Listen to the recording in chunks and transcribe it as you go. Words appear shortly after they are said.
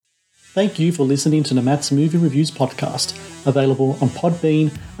Thank you for listening to the Matt's Movie Reviews podcast, available on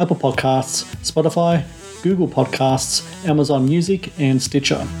Podbean, Apple Podcasts, Spotify, Google Podcasts, Amazon Music, and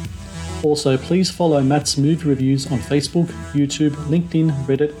Stitcher. Also, please follow Matt's Movie Reviews on Facebook, YouTube, LinkedIn,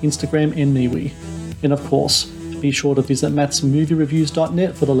 Reddit, Instagram, and MeWe. And of course, be sure to visit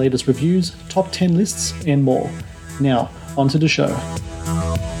mattsmoviereviews.net for the latest reviews, top 10 lists, and more. Now, on to the show.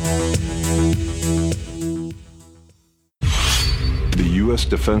 The U.S.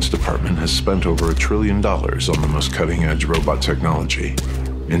 Defense Department has spent over $1 trillion on the most cutting-edge robot technology,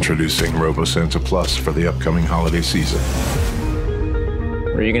 introducing RoboSanta Plus for the upcoming holiday season.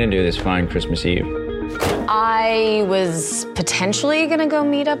 What are you going to do this fine Christmas Eve? I was potentially going to go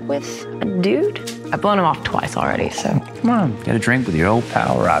meet up with a dude. I've blown him off twice already, so. Come on, get a drink with your old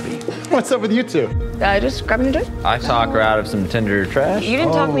pal, Robbie. What's up with you two? Just grabbing a drink. I talk her out of some Tinder trash. You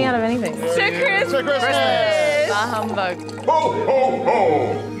didn't talk me out of anything. Merry Christmas! Bah humbug. Ho, ho,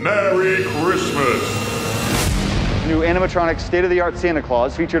 ho! Merry Christmas! New animatronic state-of-the-art Santa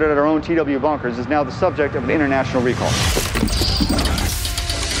Claus, featured at our own TW Bonkers, is now the subject of an international recall.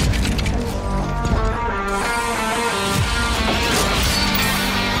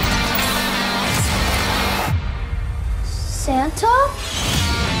 Santa?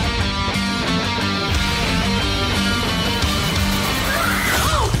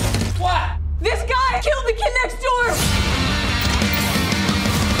 What? This guy killed the kid next door!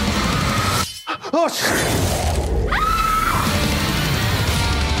 Oh, shit!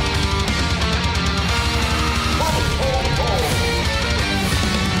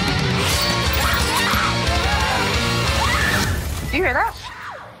 You hear that?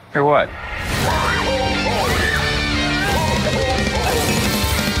 Or what?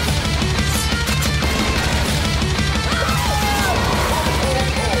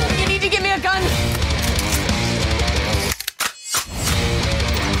 You need to give me a gun.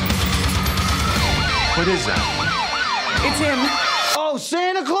 What is that? It's him. Oh,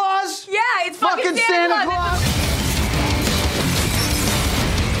 Santa Claus? Yeah, it's fucking Santa Claus.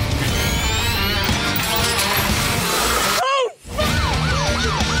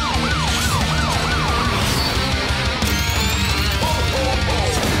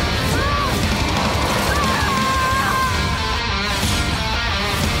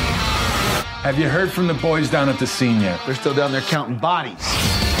 Have you heard from the boys down at the scene yet? They're still down there counting bodies.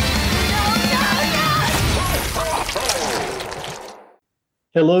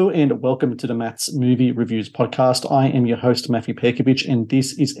 Hello and welcome to the Matt's Movie Reviews podcast. I am your host, Matthew Perkovich, and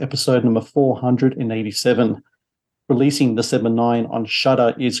this is episode number 487. Releasing December 9 on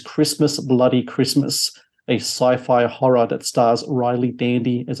Shudder is Christmas Bloody Christmas, a sci-fi horror that stars Riley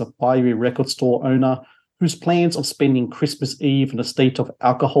Dandy as a fiery record store owner whose plans of spending Christmas Eve in a state of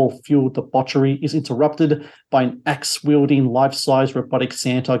alcohol-fueled debauchery is interrupted by an axe-wielding, life-size robotic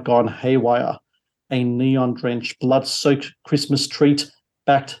Santa gone haywire. A neon-drenched, blood-soaked Christmas treat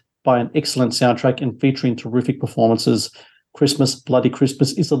backed by an excellent soundtrack and featuring terrific performances. Christmas Bloody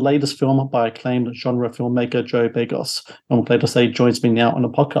Christmas is the latest film by acclaimed genre filmmaker Joe Begos. I'm glad to say joins me now on the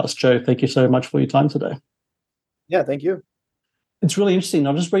podcast. Joe, thank you so much for your time today. Yeah, thank you. It's really interesting.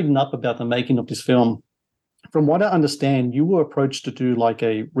 I'm just reading up about the making of this film. From what I understand, you were approached to do like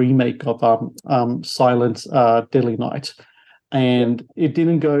a remake of Silent Deadly Night, and it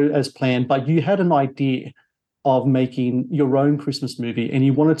didn't go as planned, but you had an idea of making your own Christmas movie, and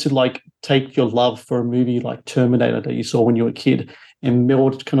you wanted to like take your love for a movie like Terminator that you saw when you were a kid and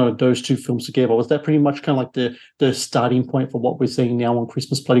meld kind of those two films together. Was that pretty much kind of like the starting point for what we're seeing now on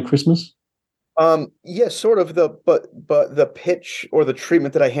Christmas Bloody Christmas? Yeah, sort of. But the pitch or the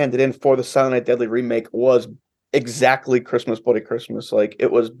treatment that I handed in for the Silent Night Deadly remake was exactly Christmas Bloody Christmas. Like,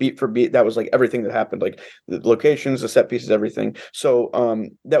 it was beat for beat. That was like everything that happened, like the locations, the set pieces, everything. So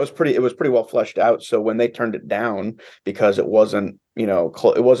it was pretty well fleshed out. So when they turned it down because it wasn't,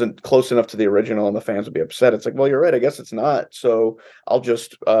 it wasn't close enough to the original and the fans would be upset, it's like, well, you're right, I guess it's not. So I'll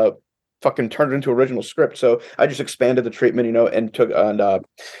just fucking turn it into original script. So I just expanded the treatment, and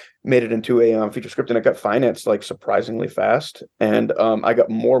made it into a feature script, and it got financed like surprisingly fast. And I got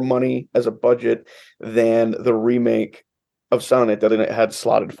more money as a budget than the remake of Silent Night Deadly Night had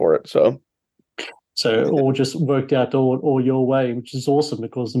slotted for it. So it all just worked out all your way, which is awesome,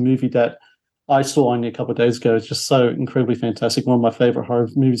 because the movie that I saw only a couple of days ago is just so incredibly fantastic. One of my favorite horror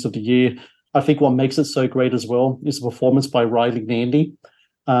movies of the year. I think what makes it so great as well is the performance by Riley Dandy.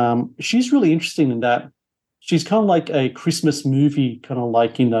 She's really interesting in that she's kind of like a Christmas movie, kind of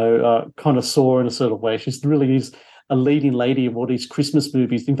like, connoisseur in a sort of way. She's really is a leading lady of all these Christmas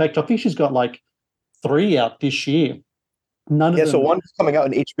movies. In fact, I think she's got like 3 out this year. None of Yeah, them. so one's coming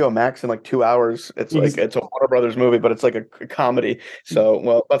out in HBO Max in like 2 hours. It's like it's a Warner Brothers movie, but it's like a comedy. So,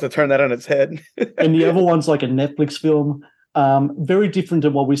 well, about to turn that on its head. And the other one's like a Netflix film. Very different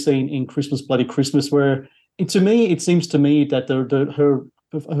than what we've seen in Christmas Bloody Christmas, where it seems to me that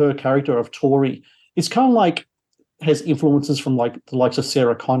her character of Tori, it's kind of like has influences from like the likes of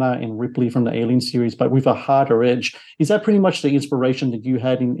Sarah Connor and Ripley from the Alien series, but with a harder edge. Is that pretty much the inspiration that you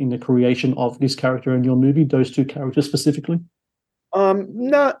had in the creation of this character in your movie, those two characters specifically?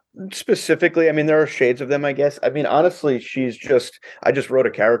 Not specifically. I mean, there are shades of them, I guess. I mean, honestly, I just wrote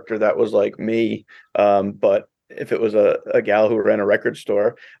a character that was like me. But if it was a gal who ran a record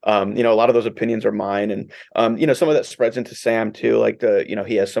store, a lot of those opinions are mine. And, some of that spreads into Sam too. Like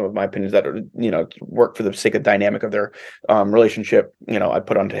he has some of my opinions that are, work for the sake of dynamic of their relationship, I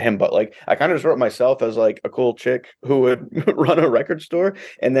put onto him. But like, I kind of just wrote myself as like a cool chick who would run a record store.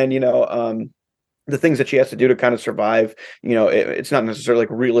 And then, the things that she has to do to kind of survive, it's not necessarily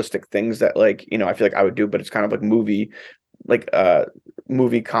like realistic things that like, I feel like I would do, but it's kind of like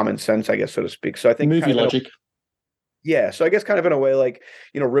movie common sense, I guess, so to speak. So I think movie logic. Yeah. So I guess kind of in a way, like,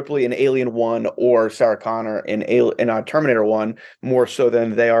 Ripley in Alien 1 or Sarah Connor in Terminator 1 more so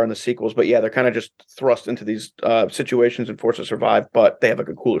than they are in the sequels. But yeah, they're kind of just thrust into these situations and forced to survive, but they have like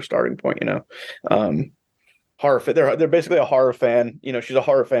a cooler starting point, horror fan. They're basically a horror fan. She's a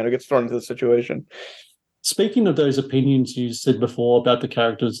horror fan who gets thrown into the situation. Speaking of those opinions you said before about the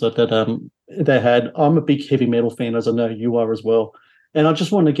characters that they had, I'm a big heavy metal fan, as I know you are as well. And I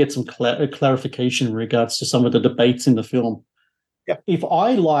just want to get some clarification in regards to some of the debates in the film. Yeah. If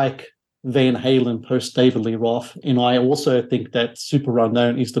I like Van Halen post David Lee Roth, and I also think that Super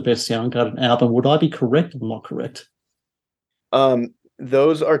Unknown is the best Soundgarden album, would I be correct or not correct?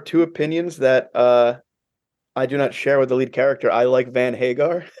 Those are two opinions that I do not share with the lead character. I like Van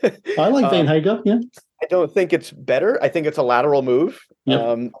Hagar. I like Van Hagar, yeah. I don't think it's better. I think it's a lateral move.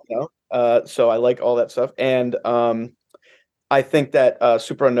 Yep. So I like all that stuff. And I think that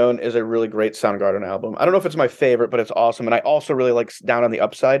Super Unknown is a really great Soundgarden album. I don't know if it's my favorite, but it's awesome. And I also really like Down on the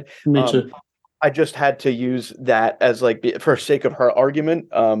Upside. Me too. I just had to use that as like for sake of her argument,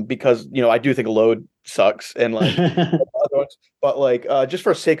 because I do think Load sucks and like, but like just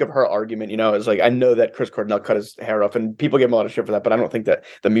for sake of her argument, it's like I know that Chris Cornell cut his hair off, and people gave him a lot of shit for that, but I don't think that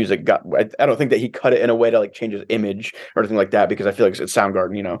the music I don't think that he cut it in a way to like change his image or anything like that, because I feel like it's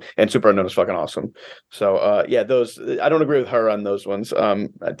Soundgarden, and Super Unknown is fucking awesome. So yeah, those I don't agree with her on those ones. I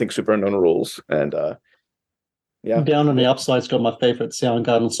think Super Unknown rules, and yeah. Down on the Upside's got my favorite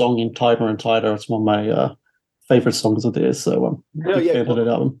Soundgarden song in Tighter and Tighter. It's one of my favorite songs of theirs. So I'm a big fan of that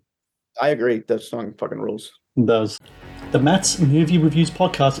album. I agree. That song fucking rules. It does. The Matt's Movie Reviews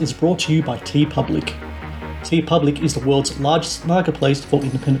podcast is brought to you by TeePublic. TeePublic is the world's largest marketplace for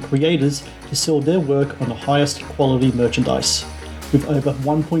independent creators to sell their work on the highest quality merchandise. With over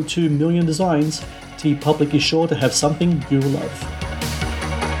 1.2 million designs, TeePublic is sure to have something you love.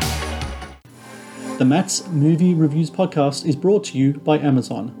 The Matt's Movie Reviews podcast is brought to you by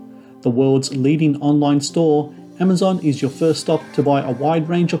Amazon. The world's leading online store, Amazon is your first stop to buy a wide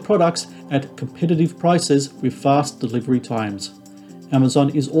range of products at competitive prices with fast delivery times.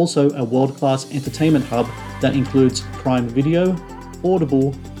 Amazon is also a world-class entertainment hub that includes Prime Video,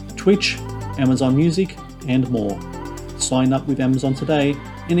 Audible, Twitch, Amazon Music, and more. Sign up with Amazon today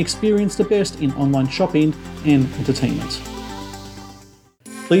and experience the best in online shopping and entertainment.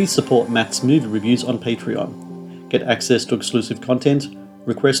 Please support Matt's Movie Reviews on Patreon. Get access to exclusive content,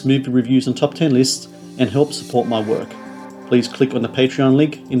 request movie reviews and top 10 lists, and help support my work. Please click on the Patreon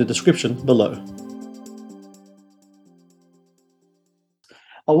link in the description below.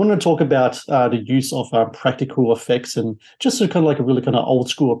 I want to talk about the use of practical effects and just kind of like a really kind of old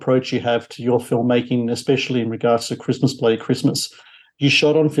school approach you have to your filmmaking, especially in regards to Christmas Bloody Christmas. You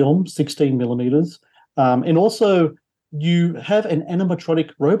shot on film, 16 millimeters, and also you have an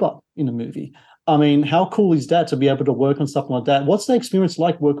animatronic robot in the movie. I mean, how cool is that to be able to work on something like that? What's the experience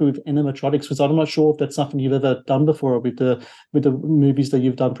like working with animatronics? Because I'm not sure if that's something you've ever done before with the movies that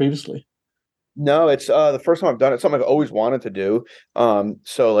you've done previously. No, it's the first time I've done it. It's something I've always wanted to do.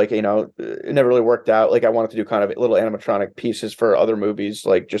 So like, it never really worked out. Like I wanted to do kind of little animatronic pieces for other movies,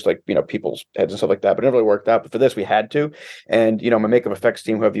 like just like, people's heads and stuff like that, but it never really worked out. But for this, we had to. And, my makeup effects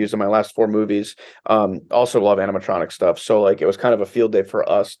team who I've used in my last 4 movies, also love animatronic stuff. So like, it was kind of a field day for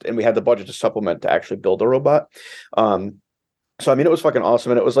us, and we had the budget to supplement to actually build a robot. So, I mean, it was fucking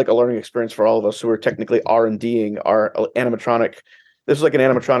awesome. And it was like a learning experience for all of us who were technically R&Ding our animatronic. This was like an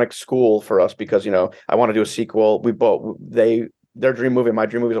animatronic school for us because, I want to do a sequel. They their dream movie, my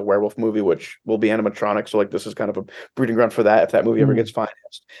dream movie is a werewolf movie, which will be animatronic. So like this is kind of a breeding ground for that if that movie ever gets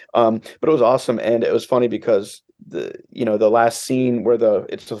financed. But it was awesome, and it was funny because the last scene where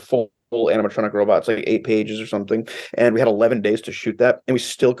it's a full animatronic robot, it's like 8 pages or something, and we had 11 days to shoot that, and we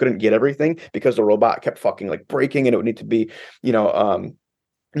still couldn't get everything because the robot kept fucking like breaking, and it would need to be,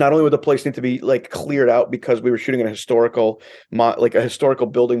 not only would the place need to be like cleared out because we were shooting in a historical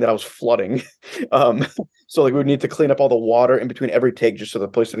building that I was flooding. So like we would need to clean up all the water in between every take just so the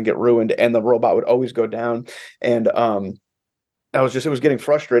place didn't get ruined, and the robot would always go down. And it was getting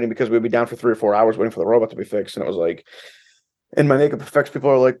frustrating because we'd be down for 3 or 4 hours waiting for the robot to be fixed. And it was like, and my makeup effects people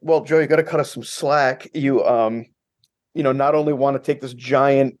are like, well, Joe, you got to cut us some slack. You not only want to take this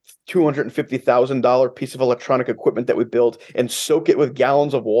giant $250,000 piece of electronic equipment that we built and soak it with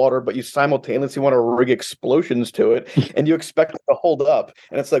gallons of water, but you simultaneously want to rig explosions to it, and you expect it to hold up.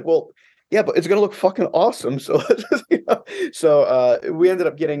 And it's like, well, yeah, but it's going to look fucking awesome. So, we ended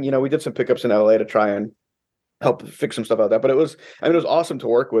up getting, we did some pickups in LA to try and help fix some stuff out there. But it was awesome to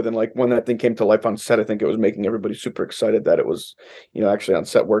work with. And like when that thing came to life on set, I think it was making everybody super excited that it was, actually on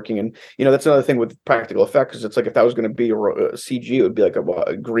set working. And, that's another thing with practical effects, is it's like, if that was going to be a CG, it would be like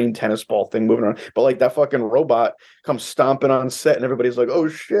a green tennis ball thing moving around. But like that fucking robot comes stomping on set and everybody's like, oh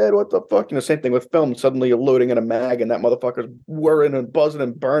shit, what the fuck? Same thing with film. Suddenly you're loading in a mag and that motherfucker's whirring and buzzing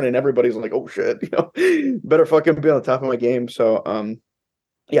and burning. Everybody's like, oh shit, better fucking be on the top of my game. So,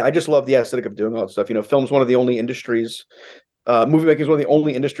 yeah, I just love the aesthetic of doing all that stuff. Film's one of the only industries, movie making is one of the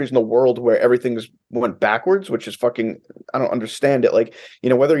only industries in the world where everything's went backwards, which is fucking, I don't understand it. Like,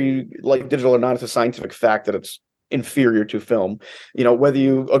 whether you like digital or not, it's a scientific fact that it's inferior to film. Whether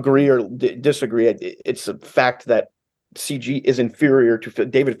you agree or disagree, it's a fact that CG is inferior to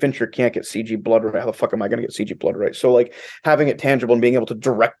David Fincher can't get CG blood right. How the fuck am I going to get CG blood right? So like having it tangible and being able to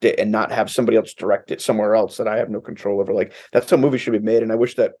direct it and not have somebody else direct it somewhere else that I have no control over, like that's how movies should be made. And I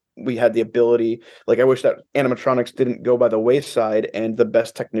wish that we had the ability, like I wish that animatronics didn't go by the wayside and the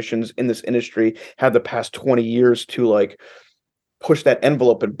best technicians in this industry had the past 20 years to like push that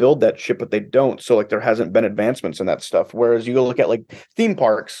envelope and build that shit, but they don't. So like there hasn't been advancements in that stuff. Whereas you go look at like theme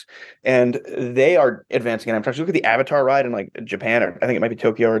parks and they are advancing animatronics. Look at the Avatar ride in like Japan, or I think it might be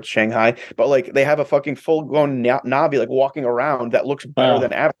Tokyo or it's Shanghai, but like they have a fucking full-grown Navi like walking around that looks better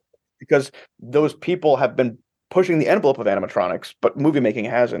than Avatar, because those people have been pushing the envelope of animatronics, but movie making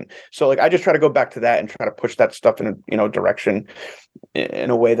hasn't. So like I just try to go back to that and try to push that stuff in a direction in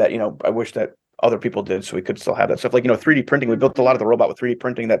a way that I wish that other people did, so we could still have that stuff. Like 3D printing, we built a lot of the robot with 3D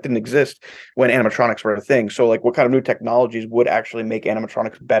printing that didn't exist when animatronics were a thing. So like what kind of new technologies would actually make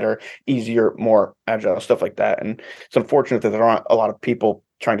animatronics better, easier, more agile, stuff like that. And it's unfortunate that there aren't a lot of people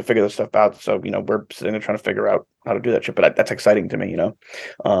trying to figure this stuff out. So we're sitting there trying to figure out how to do that shit, but that's exciting to me.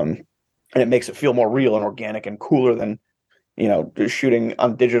 And it makes it feel more real and organic and cooler than just shooting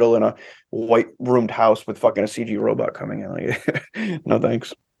on digital in a white roomed house with fucking a CG robot coming in. Like, no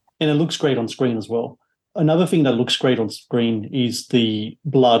thanks. And it looks great on screen as well. Another thing that looks great on screen is the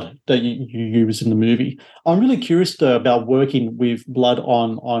blood that you use in the movie. I'm really curious about working with blood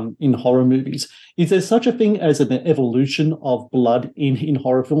in horror movies. Is there such a thing as an evolution of blood in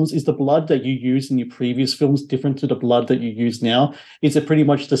horror films? Is the blood that you use in your previous films different to the blood that you use now? Is it pretty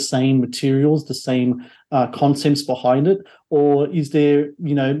much the same materials, the same concepts behind it? Or is there,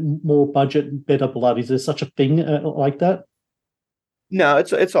 more budget, better blood? Is there such a thing like that? No,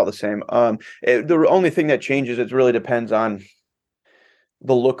 it's all the same. The only thing that changes, it really depends on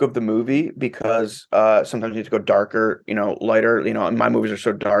the look of the movie, because sometimes you need to go darker, lighter. And my movies are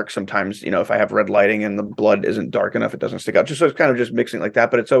so dark. Sometimes, if I have red lighting and the blood isn't dark enough, it doesn't stick out. So it's kind of just mixing like that.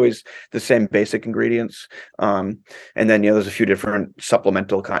 But it's always the same basic ingredients. And then there's a few different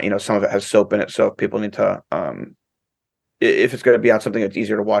supplemental some of it has soap in it, so people need to if it's going to be on something that's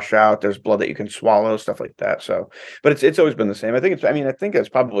easier to wash out, there's blood that you can swallow, stuff like that. So, but it's always been the same. I think it's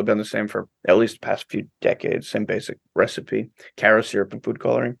probably been the same for at least the past few decades. Same basic recipe: caro syrup and food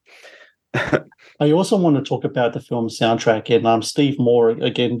coloring. I also want to talk about the film soundtrack, and Steve Moore,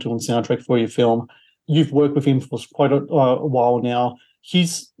 again, doing soundtrack for your film. You've worked with him for quite a while now.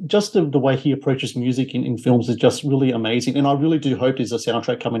 He's just the way he approaches music in films is just really amazing. And I really do hope there's a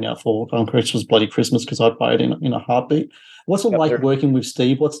soundtrack coming out for Christmas, Bloody Christmas, because I'd buy it in a heartbeat. What's it like working with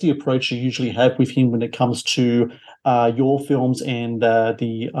Steve? What's the approach you usually have with him when it comes to your films and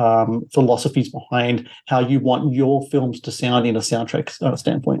the philosophies behind how you want your films to sound in a soundtrack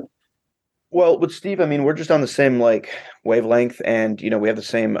standpoint? Well, with Steve, we're just on the same wavelength, and we have the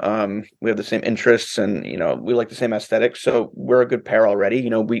same interests, and we like the same aesthetics. So we're a good pair already.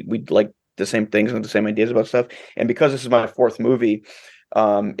 We like the same things and the same ideas about stuff. And because this is my fourth movie,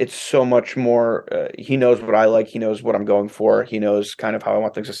 It's so much more. He knows what I like. He knows what I'm going for. He knows kind of how I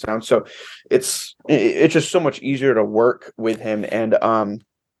want things to sound. So it's just so much easier to work with him. And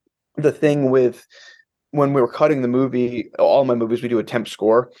the thing with when we were cutting the movie, all my movies, we do a temp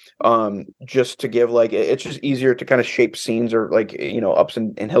score, just to give like it's just easier to kind of shape scenes or like ups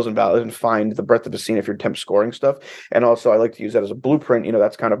and hills and valleys and find the breadth of the scene if you're temp scoring stuff. And also, I like to use that as a blueprint.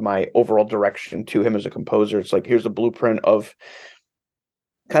 That's kind of my overall direction to him as a composer. It's like here's a blueprint of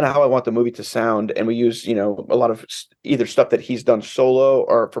kind of how I want the movie to sound. And we use, a lot of either stuff that he's done solo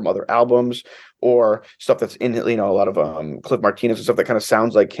or from other albums or stuff that's in, a lot of Cliff Martinez and stuff that kind of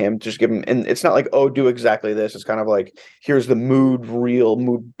sounds like him. Just give him, and it's not like, oh, do exactly this. It's kind of like, here's the mood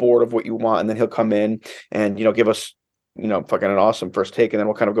board of what you want. And then he'll come in and, give us, fucking an awesome first take. And then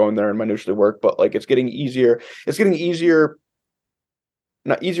we'll kind of go in there and minutely work. But like, it's getting easier.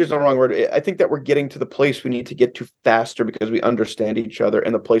 Not easier is the wrong word. I think that we're getting to the place we need to get to faster because we understand each other,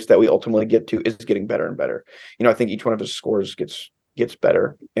 and the place that we ultimately get to is getting better and better. I think each one of his scores gets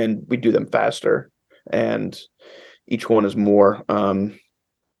better, and we do them faster, and each one is more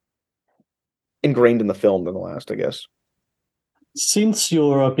ingrained in the film than the last, I guess. Since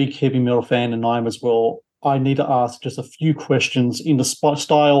you're a big heavy metal fan, and I am as well, I need to ask just a few questions in the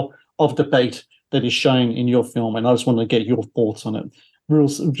style of debate that is shown in your film, and I just want to get your thoughts on it.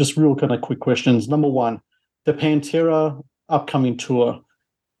 Real kind of quick questions. Number one, the Pantera upcoming tour,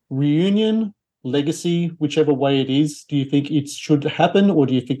 reunion, legacy, whichever way it is, do you think it should happen, or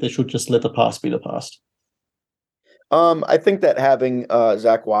do you think they should just let the past be the past? I think that having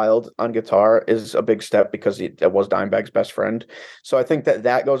Zakk Wylde on guitar is a big step because it was Dimebag's best friend. So I think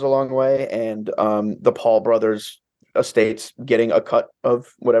that goes a long way, and the Paul brothers estates getting a cut of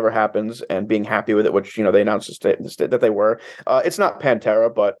whatever happens and being happy with it, which they announced that they were. It's not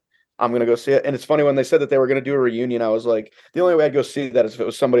Pantera, but I'm gonna go see it. And it's funny when they said that they were gonna do a reunion, I was like, the only way I'd go see that is if it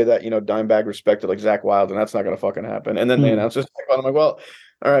was somebody that Dimebag respected, like Zakk Wylde, and that's not gonna fucking happen. And then they announced this, and I'm like, well,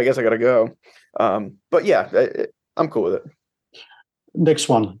 all right, I guess I gotta go. But yeah, I'm cool with it. Next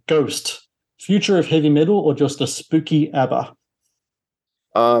one, Ghost, future of heavy metal or just a spooky ABBA?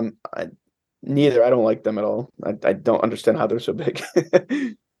 Neither. I don't like them at all. I don't understand how they're so big.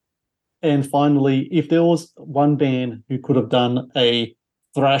 And finally, if there was one band who could have done a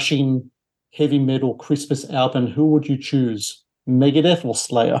thrashing heavy metal Christmas album, who would you choose? Megadeth or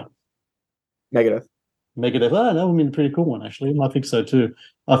Slayer? Megadeth. That would be a pretty cool one, actually. I think so too.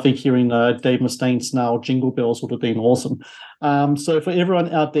 I think hearing Dave Mustaine snarl Jingle Bells would have been awesome. So for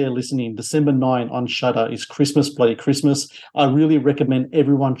everyone out there listening, December 9 on Shudder is Christmas Bloody Christmas. I really recommend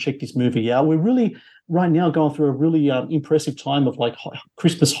everyone check this movie out. We're really right now going through a really impressive time of like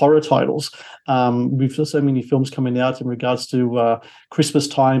Christmas horror titles. We've got so many films coming out in regards to Christmas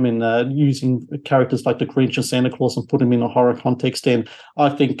time and using characters like the Grinch and Santa Claus and put them in a horror context. And I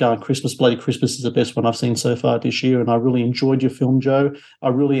think Christmas Bloody Christmas is the best one I've seen so far this year. And I really enjoyed your film, Joe. I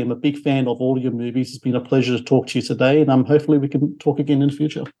really am a big fan of all your movies. It's been a pleasure to talk to you today. And hopefully we can talk again in the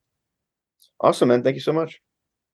future. Awesome, man. Thank you so much.